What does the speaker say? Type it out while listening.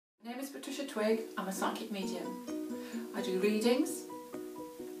is Twigg. I'm a psychic medium. I do readings,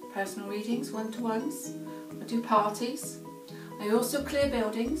 personal readings, one-to-ones. I do parties. I also clear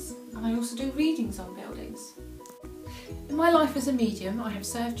buildings, and I also do readings on buildings. In my life as a medium, I have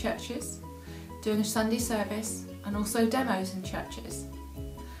served churches, doing a Sunday service, and also demos in churches.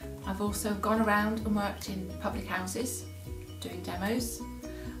 I've also gone around and worked in public houses, doing demos,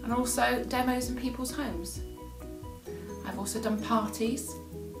 and also demos in people's homes. I've also done parties,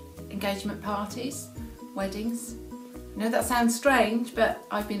 engagement parties, weddings. I know that sounds strange, but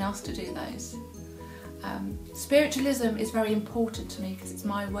I've been asked to do those. Spiritualism is very important to me because it's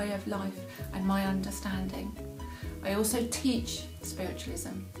my way of life and my understanding. I also teach spiritualism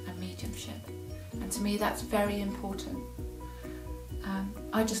and mediumship, and to me that's very important.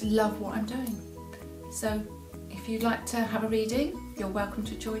 I just love what I'm doing. So if you'd like to have a reading, you're welcome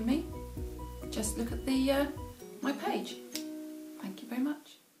to join me. Just look at my page. Thank you very much.